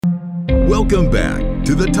Welcome back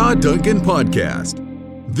to the Todd Duncan Podcast.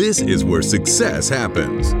 This is where success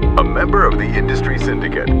happens. A member of the Industry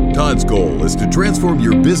Syndicate, Todd's goal is to transform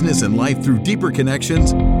your business and life through deeper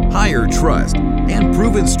connections, higher trust, and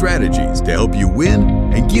proven strategies to help you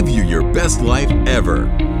win and give you your best life ever.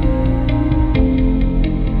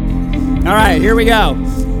 All right, here we go.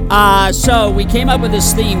 So we came up with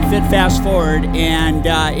this theme, Fit, Fast, Forward, and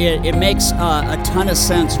it makes a ton of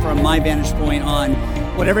sense from my vantage point on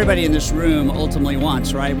what everybody in this room ultimately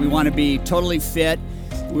wants, right? We want to be totally fit.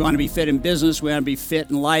 We want to be fit in business. We want to be fit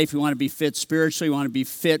in life. We want to be fit spiritually. We want to be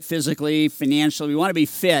fit physically, financially. We want to be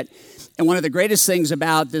fit. And one of the greatest things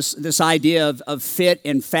about this idea of fit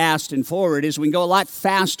and fast and forward is we can go a lot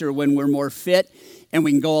faster when we're more fit, and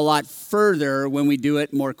we can go a lot further when we do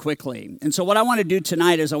it more quickly. And so what I want to do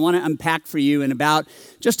tonight is I want to unpack for you in about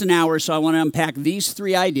just an hour or so. I want to unpack these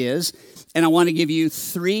three ideas, and I want to give you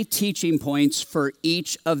 3 teaching points for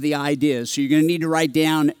each of the ideas. So you're going to need to write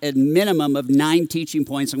down a minimum of 9 teaching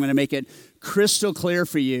points. I'm going to make it crystal clear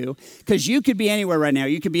for you, because you could be anywhere right now.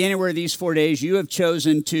 You could be anywhere these 4 days. You have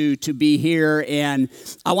chosen to be here, and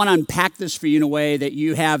I want to unpack this for you in a way that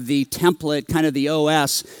you have the template, kind of the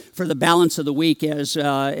OS for the balance of the week as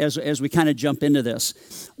we kind of jump into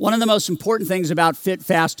this. One of the most important things about Fit,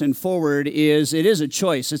 Fast, and Forward is it is a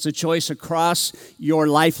choice. It's a choice across your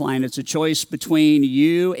lifeline. It's a choice between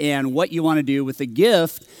you and what you want to do with the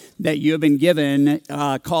gift that you have been given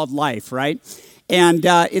called life, right? And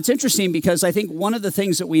it's interesting because I think one of the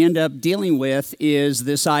things that we end up dealing with is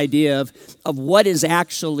this idea of what is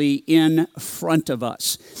actually in front of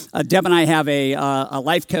us. Deb and I have a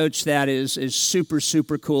life coach that is super,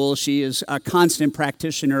 super cool. She is a constant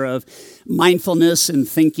practitioner of mindfulness and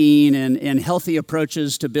thinking and healthy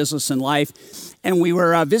approaches to business and life. And we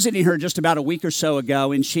were visiting her just about a week or so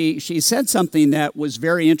ago, and she said something that was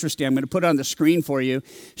very interesting. I'm going to put it on the screen for you.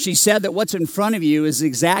 She said that what's in front of you is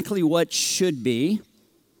exactly what should be.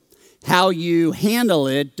 How you handle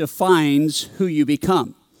it defines who you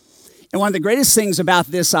become. And one of the greatest things about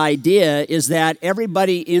this idea is that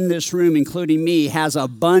everybody in this room, including me, has a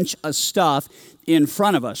bunch of stuff in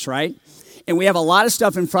front of us, right? And we have a lot of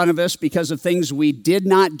stuff in front of us because of things we did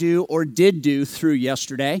not do or did do through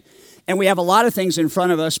yesterday. And we have a lot of things in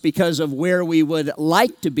front of us because of where we would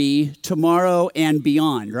like to be tomorrow and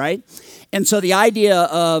beyond, right? And so the idea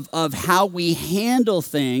of how we handle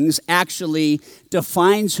things actually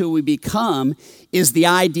defines who we become is the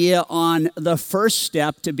idea on the first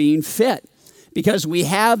step to being fit. Because we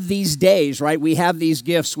have these days, right? We have these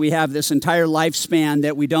gifts. We have this entire lifespan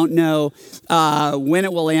that we don't know when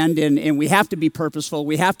it will end, and we have to be purposeful.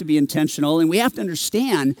 We have to be intentional, and we have to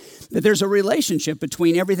understand that there's a relationship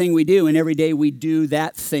between everything we do and every day we do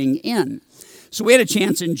that thing in. So we had a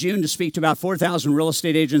chance in June to speak to about 4,000 real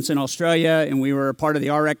estate agents in Australia, and we were a part of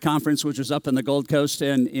the REC conference, which was up in the Gold Coast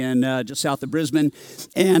in just south of Brisbane.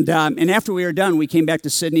 And after we were done, we came back to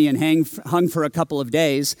Sydney and hung for a couple of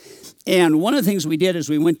days. And one of the things we did is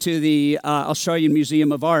we went to the Australian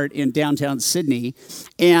Museum of Art in downtown Sydney.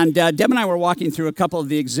 And Deb and I were walking through a couple of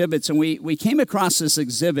the exhibits, and we came across this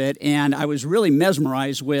exhibit, and I was really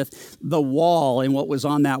mesmerized with the wall and what was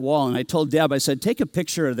on that wall. And I told Deb, I said, take a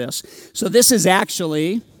picture of this. So this is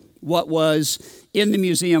actually what was in the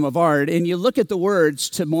Museum of Art. And you look at the words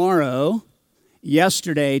tomorrow,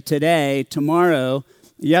 yesterday, today, tomorrow,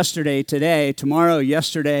 yesterday, today, tomorrow,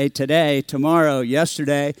 yesterday, today, tomorrow,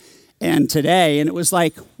 yesterday, and today. And it was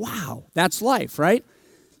like, wow, that's life, right?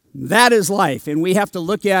 That is life. And we have to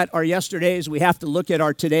look at our yesterdays, we have to look at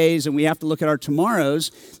our todays, and we have to look at our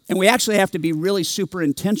tomorrows. And we actually have to be really super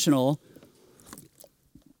intentional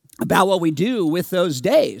about what we do with those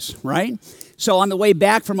days, right? So on the way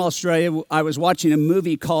back from Australia, I was watching a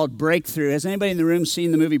movie called Breakthrough. Has anybody in the room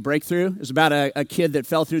seen the movie Breakthrough? It was about a kid that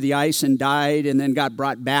fell through the ice and died and then got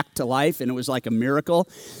brought back to life, and it was like a miracle.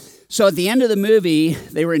 So at the end of the movie,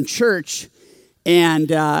 they were in church,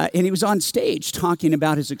 and he was on stage talking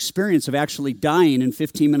about his experience of actually dying and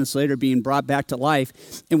 15 minutes later being brought back to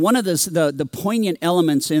life. And one of the poignant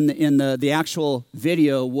elements in the actual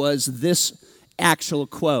video was this actual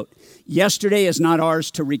quote: "Yesterday is not ours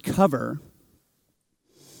to recover,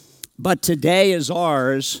 but today is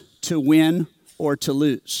ours to win or to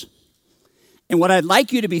lose." And what I'd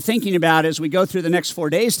like you to be thinking about as we go through the next 4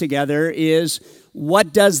 days together is,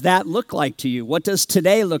 what does that look like to you? What does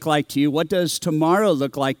today look like to you? What does tomorrow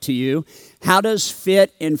look like to you? How does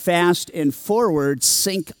Fit and Fast and Forward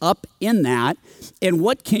sync up in that? And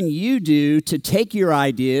what can you do to take your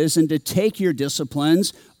ideas and to take your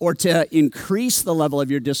disciplines, or to increase the level of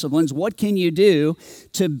your disciplines? What can you do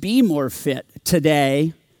to be more fit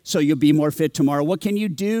today, so you'll be more fit tomorrow? What can you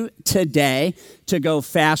do today to go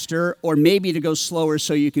faster, or maybe to go slower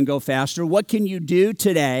so you can go faster? What can you do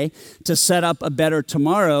today to set up a better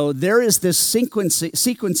tomorrow? There is this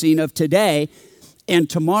sequencing of today and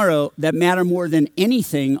tomorrow that matter more than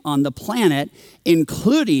anything on the planet,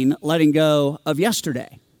 including letting go of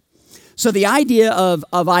yesterday. So the idea of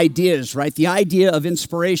ideas, right? The idea of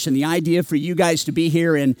inspiration, the idea for you guys to be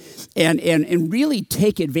here and really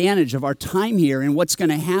take advantage of our time here and what's going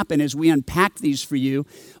to happen as we unpack these for you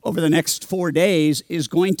over the next 4 days is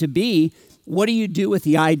going to be, what do you do with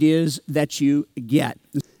the ideas that you get?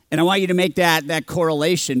 And I want you to make that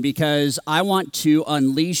correlation, because I want to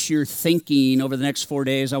unleash your thinking over the next 4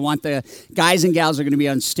 days. I want the guys and gals that are going to be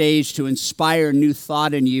on stage to inspire new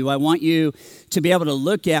thought in you. I want you to be able to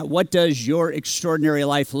look at, what does your extraordinary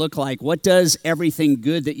life look like? What does everything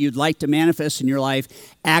good that you'd like to manifest in your life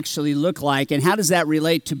actually look like? And how does that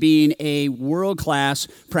relate to being a world-class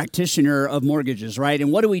practitioner of mortgages, right?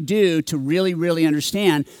 And what do we do to really, really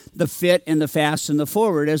understand the fit and the fast and the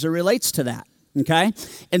forward as it relates to that? Okay?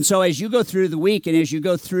 And so as you go through the week and as you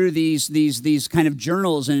go through these kind of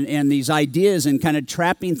journals and these ideas and kind of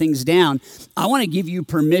trapping things down, I want to give you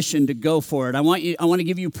permission to go for it. I want to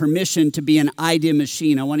give you permission to be an idea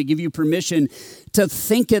machine. I want to give you permission to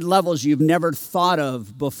think at levels you've never thought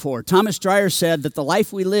of before. Thomas Dreyer said that the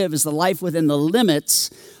life we live is the life within the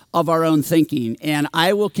limits of our own thinking. And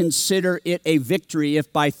I will consider it a victory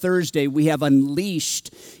if by Thursday we have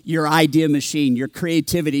unleashed your idea machine, your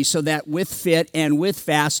creativity, so that with fit and with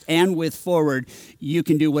fast and with forward, you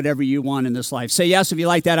can do whatever you want in this life. Say yes if you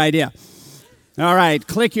like that idea. All right,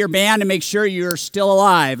 click your band to make sure you're still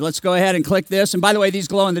alive. Let's go ahead and click this. And by the way, these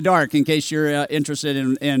glow in the dark in case you're interested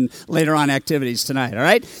in later on activities tonight, all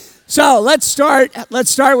right? So let's start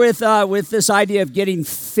with this idea of getting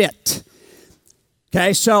fit.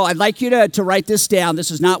 Okay, so I'd like you to write this down.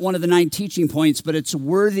 This is not one of the 9 teaching points, but it's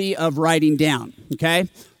worthy of writing down, okay?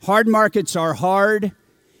 Hard markets are hard.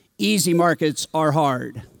 Easy markets are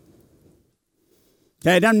hard.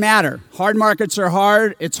 Okay, it doesn't matter. Hard markets are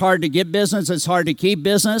hard. It's hard to get business. It's hard to keep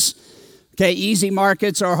business. Okay, easy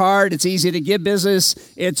markets are hard. It's easy to get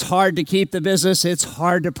business. It's hard to keep the business. It's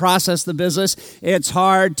hard to process the business. It's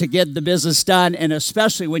hard to get the business done. And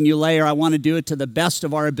especially when you layer, I want to do it to the best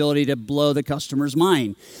of our ability to blow the customer's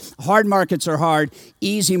mind. Hard markets are hard.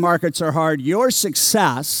 Easy markets are hard. Your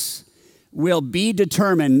success will be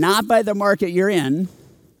determined not by the market you're in,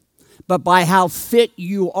 but by how fit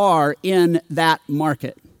you are in that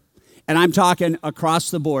market. And I'm talking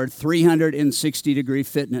across the board, 360-degree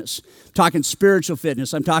fitness. I'm talking spiritual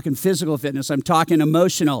fitness. I'm talking physical fitness. I'm talking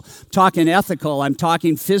emotional. I'm talking ethical. I'm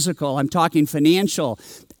talking physical. I'm talking financial.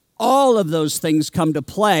 All of those things come to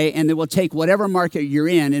play, and it will take whatever market you're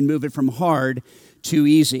in and move it from hard to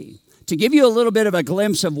easy. To give you a little bit of a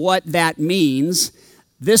glimpse of what that means,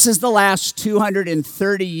 this is the last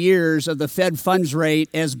 230 years of the Fed funds rate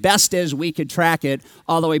as best as we could track it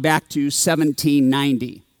all the way back to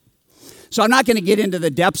 1790. So I'm not going to get into the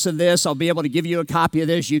depths of this. I'll be able to give you a copy of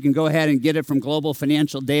this. You can go ahead and get it from Global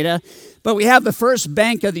Financial Data. But we have the first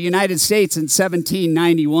bank of the United States in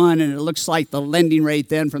 1791, and it looks like the lending rate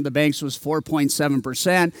then from the banks was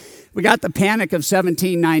 4.7%. We got the panic of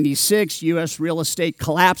 1796. U.S. real estate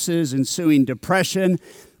collapses, ensuing depression.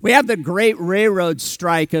 We have the Great Railroad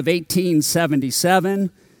Strike of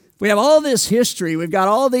 1877. We have all this history. We've got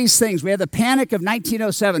all these things. We have the panic of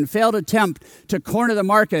 1907, failed attempt to corner the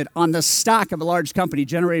market on the stock of a large company,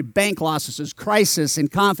 generated bank losses, crisis in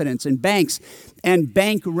confidence in banks and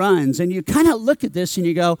bank runs. And you kind of look at this and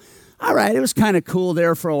you go, all right, it was kind of cool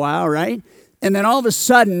there for a while, right? And then all of a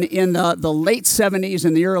sudden in the late 70s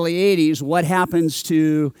and the early 80s, what happens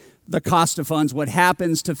to the cost of funds, what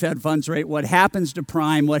happens to Fed funds rate, what happens to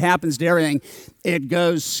prime, what happens to everything, it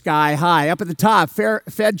goes sky high. Up at the top,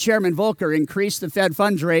 Fed Chairman Volcker increased the Fed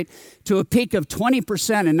funds rate to a peak of 20%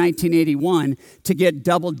 in 1981 to get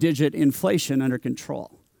double-digit inflation under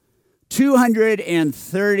control.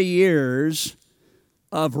 230 years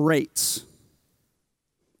of rates.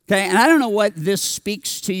 Okay, and I don't know what this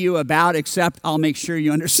speaks to you about, except I'll make sure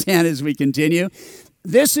you understand as we continue.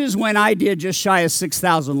 This is when I did just shy of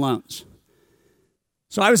 6,000 loans.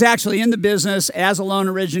 So I was actually in the business as a loan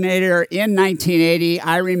originator in 1980.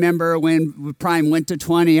 I remember when prime went to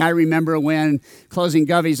 20. I remember when closing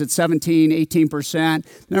govies at 17, 18%.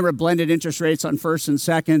 Remember blended interest rates on first and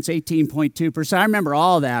seconds, 18.2%. I remember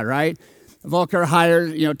all that, right?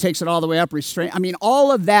 Volcker takes it all the way up, restraint. I mean,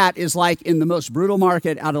 all of that is like in the most brutal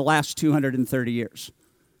market out of the last 230 years.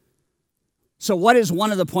 So what is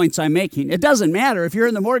one of the points I'm making? It doesn't matter. If you're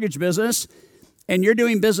in the mortgage business and you're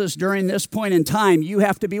doing business during this point in time, you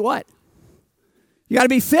have to be what? You got to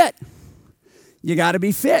be fit. You got to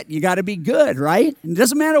be fit. You got to be good, right? And it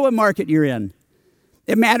doesn't matter what market you're in.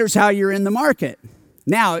 It matters how you're in the market.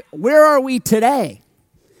 Now, where are we today?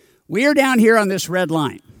 We are down here on this red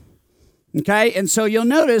line. Okay, and so you'll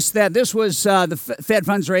notice that this was the Fed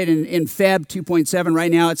funds rate in Feb 2.7.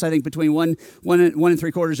 Right now, it's I think between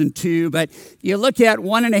 1.75 and 2. But you look at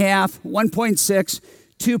 1.5, 1.6,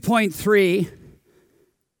 2.3,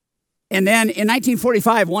 and then in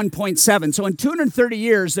 1945, 1.7. So in 230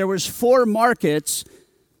 years, there was 4 markets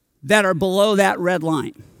that are below that red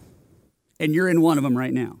line, and you're in one of them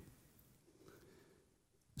right now.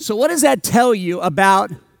 So what does that tell you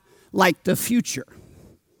about like the future?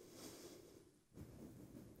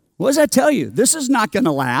 What does that tell you? This is not going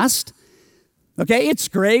to last. Okay, it's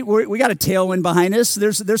great. We got a tailwind behind us.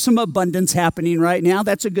 There's some abundance happening right now.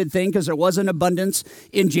 That's a good thing because there wasn't abundance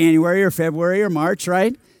in January or February or March,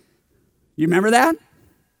 right? You remember that?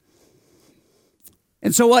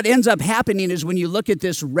 And so what ends up happening is when you look at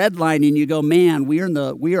this red line and you go, man, we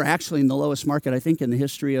are actually in the lowest market, I think, in the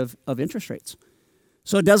history of interest rates.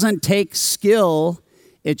 So it doesn't take skill.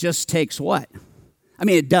 It just takes what? I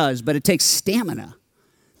mean, it does, but it takes stamina.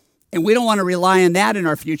 And we don't want to rely on that in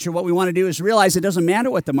our future. What we want to do is realize it doesn't matter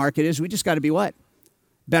what the market is. We just got to be what?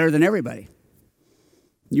 Better than everybody.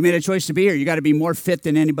 You made a choice to be here. You got to be more fit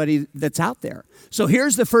than anybody that's out there. So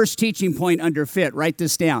here's the first teaching point under fit. Write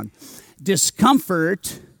this down.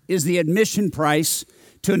 Discomfort is the admission price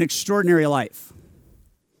to an extraordinary life.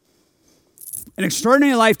 An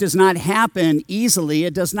extraordinary life does not happen easily.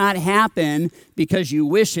 It does not happen because you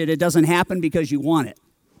wish it. It doesn't happen because you want it.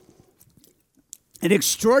 An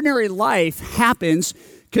extraordinary life happens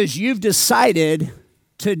because you've decided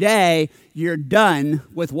today you're done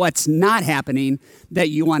with what's not happening that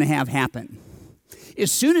you want to have happen.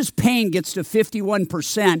 As soon as pain gets to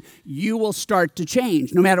 51%, you will start to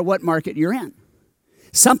change, no matter what market you're in.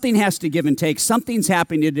 Something has to give and take. Something's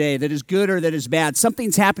happening today that is good or that is bad.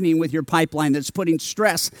 Something's happening with your pipeline that's putting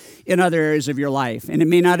stress in other areas of your life. And it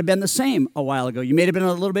may not have been the same a while ago. You may have been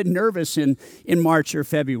a little bit nervous in March or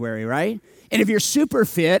February, right? And if you're super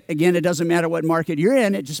fit, again, it doesn't matter what market you're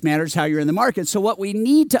in. It just matters how you're in the market. So what we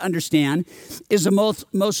need to understand is the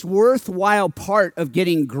most worthwhile part of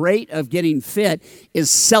getting great, of getting fit,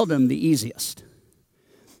 is seldom the easiest.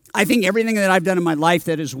 I think everything that I've done in my life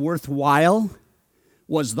that is worthwhile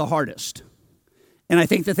was the hardest. And I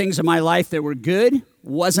think the things in my life that were good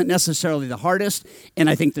wasn't necessarily the hardest. And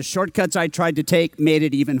I think the shortcuts I tried to take made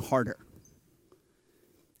it even harder.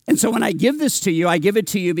 And so when I give this to you, I give it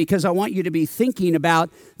to you because I want you to be thinking about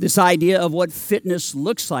this idea of what fitness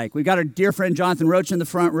looks like. We've got our dear friend Jonathan Roach in the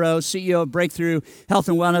front row, CEO of Breakthrough Health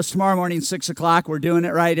and Wellness. Tomorrow morning, 6 o'clock, we're doing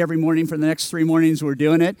it right. Every morning for the next 3 mornings, we're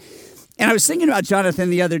doing it. And I was thinking about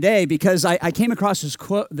Jonathan the other day because I came across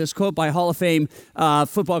this quote by Hall of Fame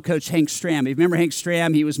football coach Hank Stram. You remember Hank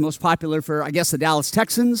Stram? He was most popular for, I guess, the Dallas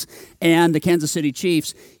Texans and the Kansas City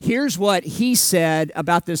Chiefs. Here's what he said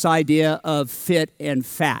about this idea of fit and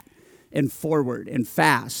fat and forward and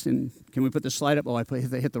fast. And can we put the slide up? Oh, I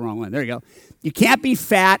hit the wrong one. There you go. You can't be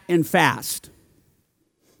fat and fast.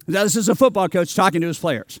 Now, this is a football coach talking to his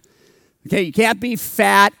players. Okay, you can't be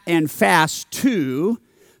fat and fast too.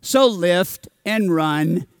 So lift and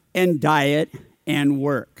run and diet and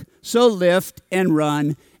work. So lift and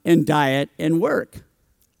run and diet and work.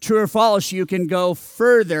 True or false, you can go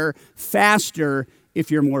further, faster if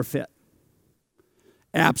you're more fit.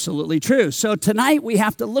 Absolutely true. So tonight we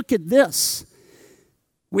have to look at this.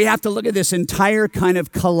 We have to look at this entire kind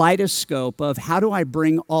of kaleidoscope of how do I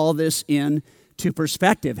bring all this in to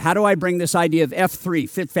perspective? How do I bring this idea of F3,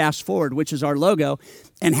 Fit, Fast, Forward, which is our logo,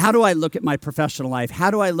 and how do I look at my professional life? How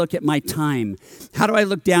do I look at my time? How do I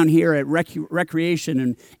look down here at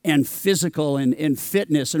recreation and physical and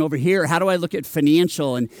fitness? And over here, how do I look at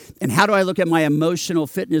financial? And how do I look at my emotional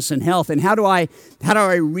fitness and health? And how do I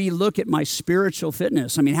re-look at my spiritual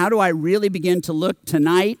fitness? I mean, how do I really begin to look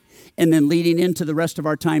tonight and then leading into the rest of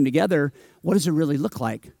our time together? What does it really look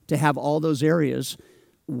like to have all those areas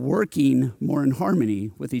working more in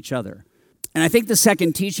harmony with each other? And I think the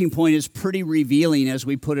second teaching point is pretty revealing as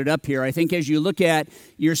we put it up here. I think as you look at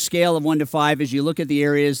your scale of 1 to 5, as you look at the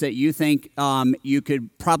areas that you think you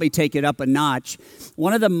could probably take it up a notch,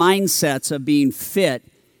 one of the mindsets of being fit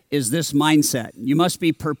is this mindset. You must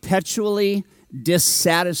be perpetually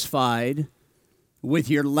dissatisfied with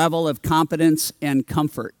your level of competence and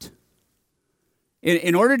comfort.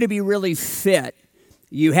 In order to be really fit,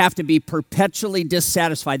 you have to be perpetually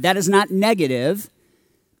dissatisfied. That is not negative,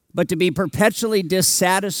 but to be perpetually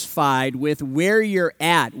dissatisfied with where you're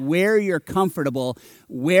at, where you're comfortable,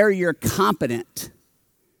 where you're competent.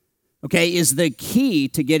 okay, is the key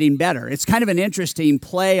to getting better. It's kind of an interesting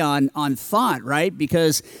play on thought, right?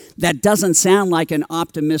 Because that doesn't sound like an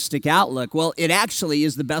optimistic outlook. Well, it actually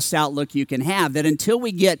is the best outlook you can have, that until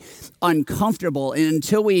we get uncomfortable and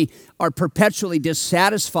until we are perpetually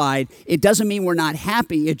dissatisfied, it doesn't mean we're not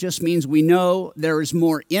happy. It just means we know there is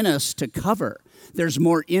more in us to cover. There's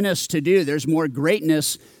more in us to do. There's more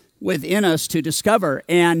greatness within us to discover.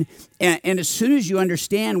 And as soon as you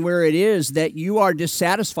understand where it is that you are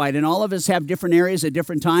dissatisfied, and all of us have different areas at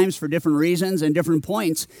different times for different reasons and different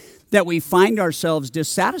points that we find ourselves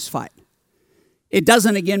dissatisfied. It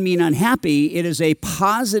doesn't, again, mean unhappy. It is a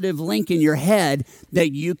positive link in your head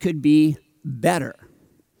that you could be better.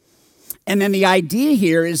 And then the idea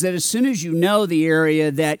here is that as soon as you know the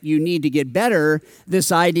area that you need to get better,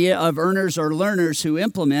 this idea of earners are learners who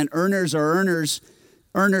implement, earners are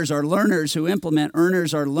learners who implement,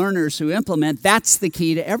 earners are learners who implement. That's the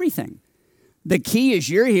key to everything. The key is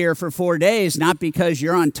you're here for 4 days, not because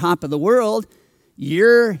you're on top of the world.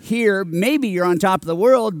 You're here, maybe you're on top of the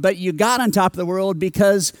world, but you got on top of the world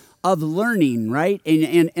because of learning, right?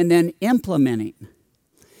 And then implementing.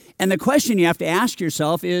 And the question you have to ask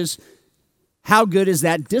yourself is, how good is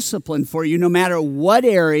that discipline for you, no matter what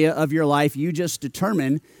area of your life you just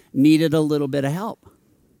determined needed a little bit of help?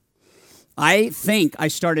 I think I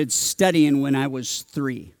started studying when I was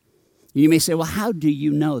 3. You may say, well, how do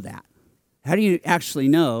you know that? How do you actually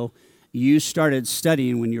know you started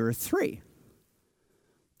studying when you were 3?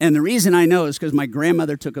 And the reason I know is because my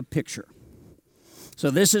grandmother took a picture.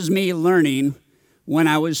 So this is me learning when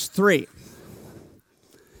I was 3.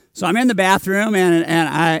 So I'm in the bathroom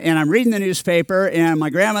and I'm reading the newspaper, and my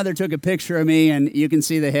grandmother took a picture of me, and you can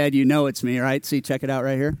see the head. You know it's me, right? See, check it out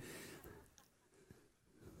right here.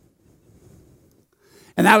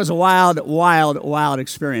 And that was a wild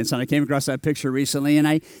experience. And I came across that picture recently, and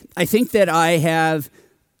I think that I have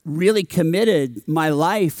really committed my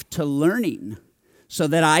life to learning so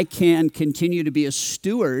that I can continue to be a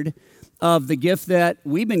steward of the gift that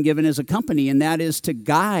we've been given as a company, and that is to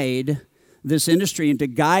guide this industry and to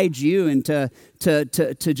guide you and to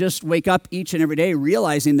just wake up each and every day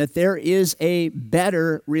realizing that there is a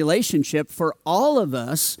better relationship for all of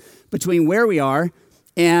us between where we are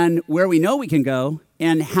and where we know we can go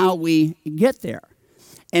and how we get there.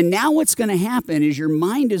 And now what's going to happen is your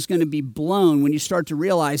mind is going to be blown when you start to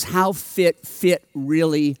realize how fit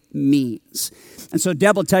really means. And so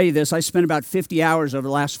Deb will tell you this. I spent about 50 hours over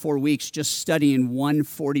the last 4 weeks just studying one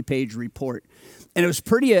 40-page report. And it was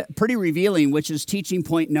pretty revealing, which is teaching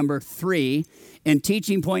point number 3. And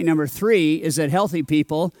teaching point number 3 is that healthy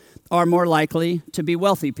people are more likely to be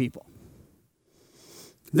wealthy people.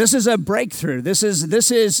 This is a breakthrough. This is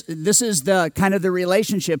the kind of the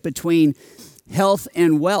relationship between health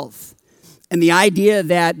and wealth. And the idea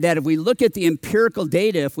that if we look at the empirical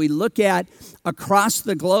data, if we look at across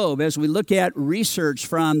the globe, as we look at research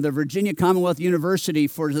from the Virginia Commonwealth University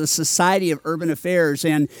for the Society of Urban Affairs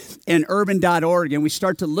and urban.org, and we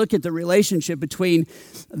start to look at the relationship between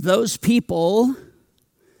those people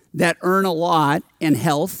that earn a lot in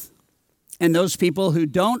health and those people who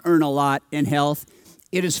don't earn a lot in health,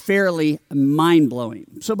 it is fairly mind-blowing.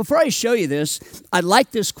 So before I show you this, I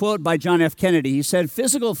like this quote by John F. Kennedy. He said,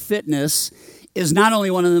 physical fitness is not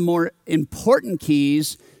only one of the more important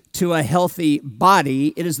keys to a healthy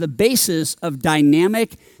body, it is the basis of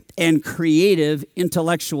dynamic and creative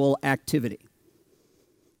intellectual activity.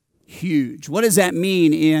 Huge. What does that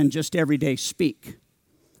mean in just everyday speak?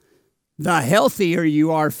 The healthier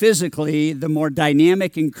you are physically, the more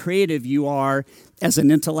dynamic and creative you are as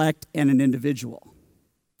an intellect and an individual.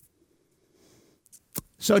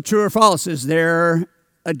 So true or false, is there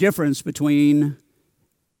a difference between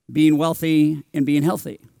being wealthy and being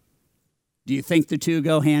healthy? Do you think the two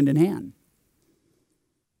go hand in hand?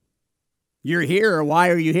 You're here, why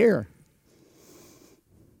are you here?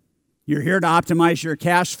 You're here to optimize your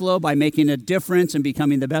cash flow by making a difference and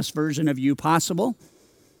becoming the best version of you possible.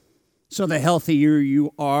 So the healthier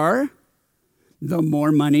you are, the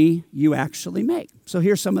more money you actually make. So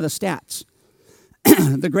here's some of the stats.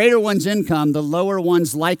 The greater one's income, the lower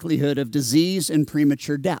one's likelihood of disease and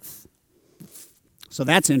premature death. So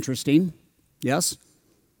that's interesting, yes?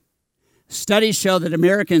 Studies show that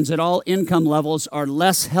Americans at all income levels are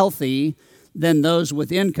less healthy than those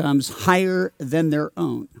with incomes higher than their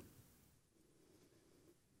own.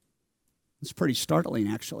 It's pretty startling,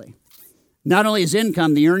 actually. Not only is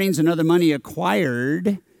income, the earnings and other money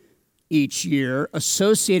acquired each year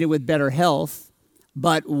associated with better health,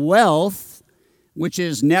 but wealth, which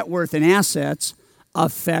is net worth and assets,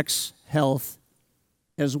 affects health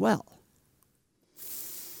as well.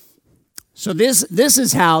 So this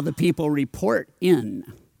is how the people report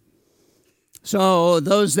in. So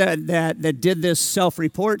those that did this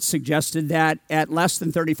self-report suggested that at less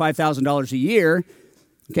than $35,000 a year,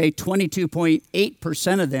 okay,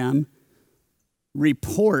 22.8% of them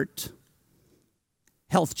report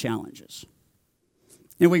health challenges.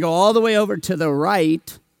 And we go all the way over to the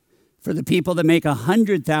right for the people that make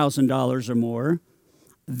 $100,000 or more.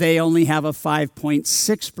 They only have a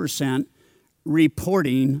 5.6%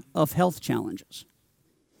 reporting of health challenges.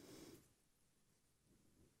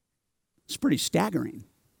 It's pretty staggering.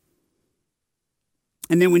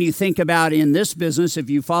 And then when you think about in this business, if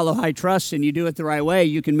you follow high trust and you do it the right way,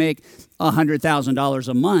 you can make $100,000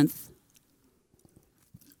 a month.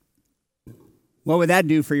 What would that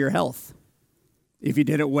do for your health? If you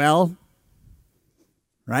did it well,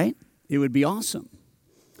 right? It would be awesome.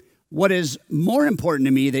 What is more important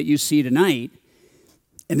to me that you see tonight,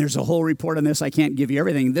 and there's a whole report on this, I can't give you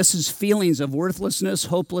everything. This is feelings of worthlessness,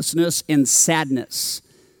 hopelessness, and sadness.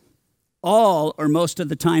 All or most of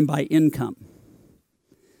the time by income.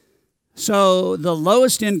 So the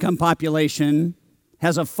lowest income population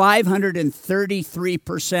has a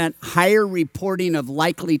 533% higher reporting of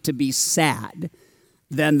likely to be sad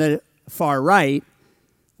than the far right,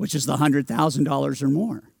 which is the $100,000 or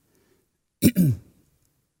more.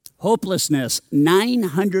 Hopelessness,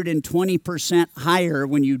 920% higher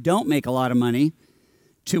when you don't make a lot of money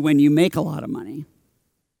to when you make a lot of money.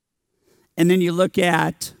 And then you look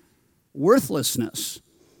at worthlessness,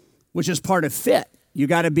 which is part of fit. You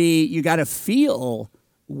got to feel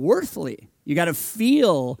worthily. You got to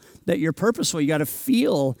feel that you're purposeful. You got to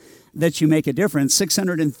feel that you make a difference.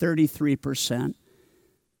 633%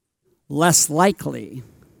 less likely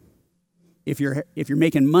if you're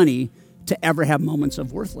making money to ever have moments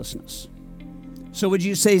of worthlessness. So would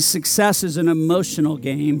you say success is an emotional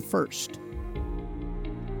game first?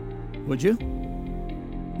 Would you?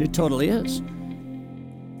 It totally is.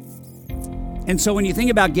 And so when you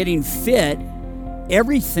think about getting fit,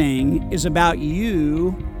 everything is about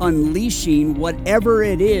you unleashing whatever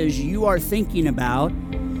it is you are thinking about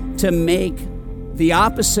to make the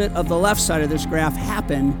opposite of the left side of this graph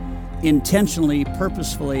happen intentionally,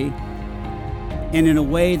 purposefully, and in a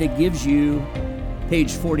way that gives you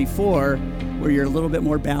page 44, where you're a little bit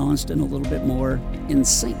more balanced and a little bit more in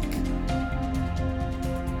sync.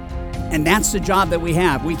 And that's the job that we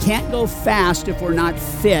have. We can't go fast if we're not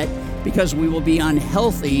fit, because we will be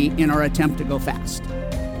unhealthy in our attempt to go fast.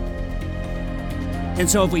 And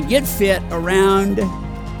so if we get fit around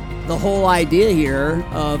the whole idea here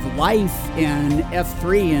of life and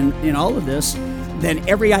F3 and all of this, then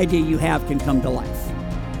every idea you have can come to life.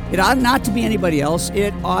 It ought not to be anybody else.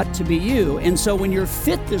 It ought to be you. And so when you're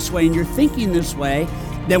fit this way and you're thinking this way,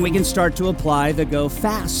 then we can start to apply the go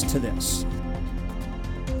fast to this.